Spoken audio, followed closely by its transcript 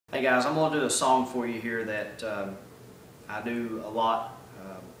Hey guys, I'm going to do a song for you here that I do a lot.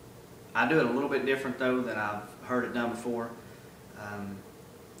 I do it a little bit different though than I've heard it done before.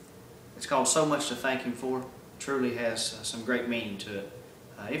 It's called So Much to Thank Him For. Truly has some great meaning to it.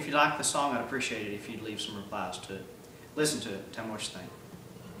 If you like the song, I'd appreciate it if you'd leave some replies to it. Listen to it. Tell me what you think.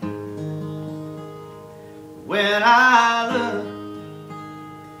 When I look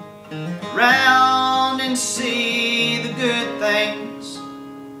around and see the good things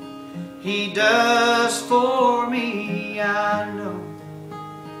He does for me, I know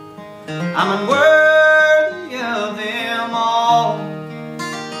I'm unworthy of them all.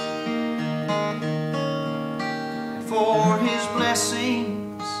 And for His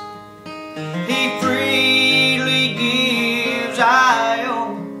blessings He freely gives, I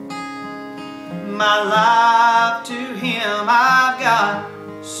owe my life to Him. I've got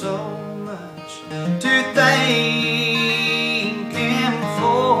so much to thank Him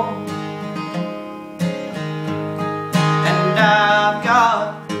for, and I've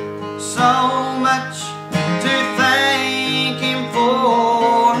got so much to thank Him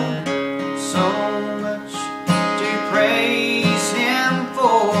for, so much to praise Him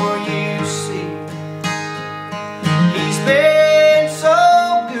for. You see, He's been so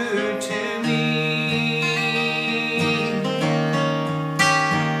good to me,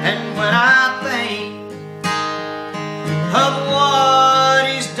 and when I think of what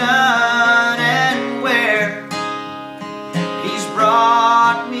He's done and where He's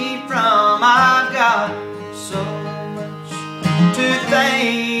brought me from, I've got so much to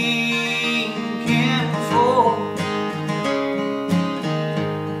thank Him for.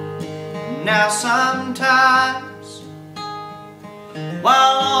 Now sometimes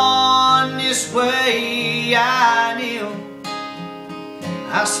while on this way I kneel,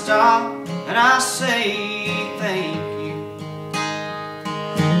 I stop and I say thank you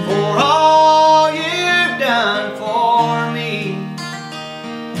for all you've done for me.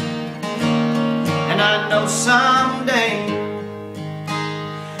 And I know someday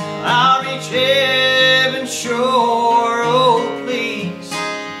I'll reach heaven's shore. Oh please,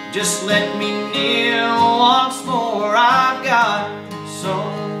 just let me kneel once more. I've got so